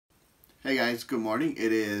Hey guys, good morning.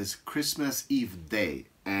 It is Christmas Eve day,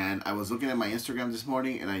 and I was looking at my Instagram this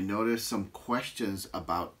morning and I noticed some questions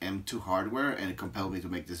about M2 hardware, and it compelled me to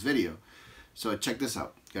make this video. So check this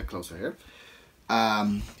out. Get closer here.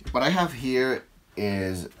 What I have here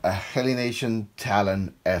is a Helination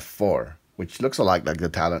Talon F4, which looks a lot like the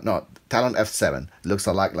Talon, no, Talon F7. Looks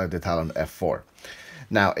a lot like the Talon F4.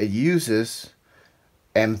 Now it uses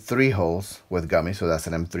M3 holes with gummy, so that's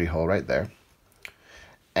an M3 hole right there.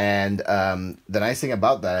 And the nice thing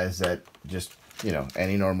about that is that just,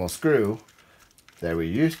 any normal screw that we're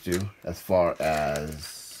used to, as far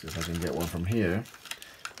as, if I can get one from here,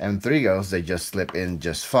 M3 goes, they just slip in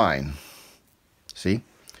just fine. See?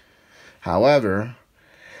 However,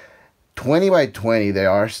 20 by 20, there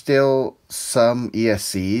are still some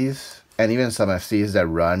ESCs and even some FCs that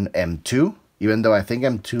run M2, even though I think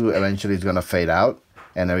M2 eventually is going to fade out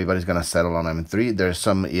and everybody's going to settle on M3. There's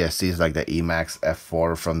some ESCs like the Emax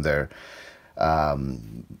F4 from their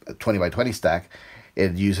 20 by 20 stack.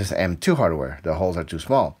 It uses M2 hardware. The holes are too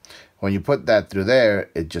small. When you put that through there,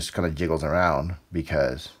 it just kind of jiggles around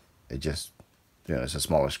because it just, it's a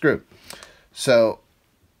smaller screw. So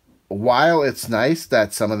while it's nice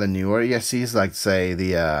that some of the newer ESCs, like say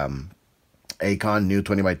the Acon new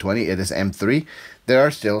 20 by 20, it is M3, there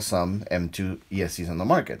are still some M2 ESCs on the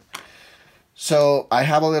market. So I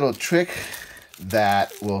have a little trick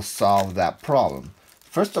that will solve that problem.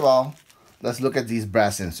 First of all, let's look at these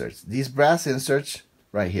brass inserts. These brass inserts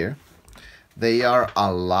right here, they are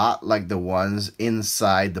a lot like the ones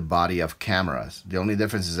inside the body of cameras. The only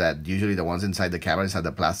difference is that usually the ones inside the camera, inside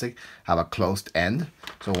the plastic, have a closed end.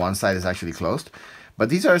 So one side is actually closed. But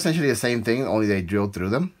these are essentially the same thing, only they drill through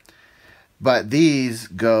them. But these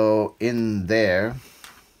go in there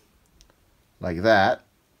like that.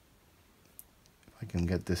 I can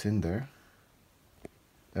get this in there.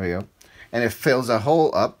 There we go. And it fills a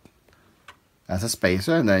hole up as a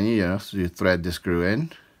spacer, and then you thread the screw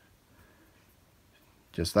in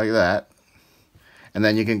just like that. And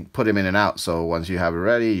then you can put them in and out. So once you have it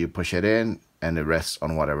ready, you push it in and it rests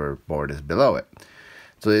on whatever board is below it.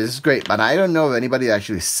 So this is great, but I don't know if anybody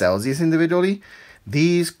actually sells these individually.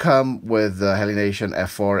 These come with the Helination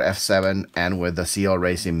F4, F7, and with the CL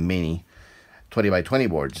Racing Mini 20 by 20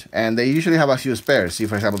 boards, and they usually have a few spares. See,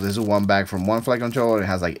 for example, this is one bag from one flight controller. It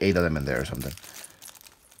has like 8 of them in there or something.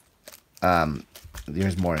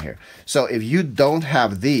 There's more in here. So if you don't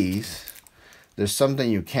have these, there's something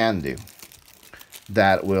you can do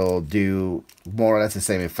that will do more or less the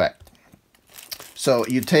same effect. So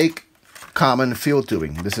you take common fuel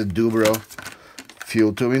tubing. This is Dubro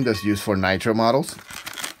fuel tubing that's used for nitro models,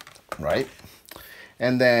 right?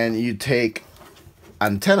 And then you take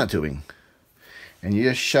antenna tubing, and you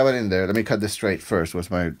just shove it in there. Let me cut this straight first.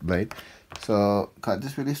 Where's my blade? So cut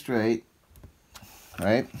this really straight,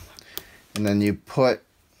 right? And then you put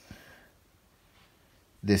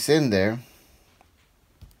this in there.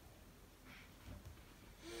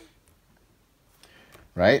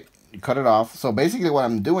 Right? You cut it off. So basically what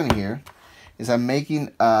I'm doing here is I'm making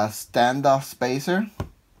a standoff spacer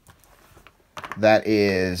that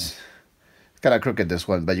is kind of crooked, this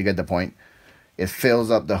one, but you get the point. It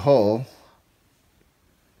fills up the hole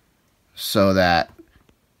so that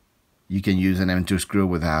you can use an M2 screw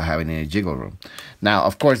without having any jiggle room. Now,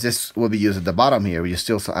 of course, this will be used at the bottom here. You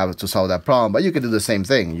still have to solve that problem, but you can do the same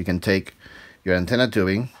thing. You can take your antenna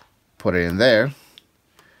tubing, put it in there,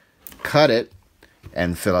 cut it,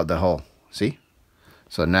 and fill out the hole. See?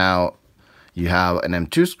 So now you have an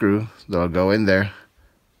M2 screw that will go in there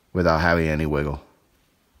without having any wiggle.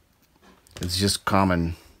 It's just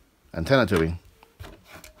common antenna tubing,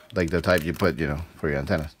 like the type you put, for your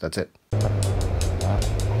antennas. That's it.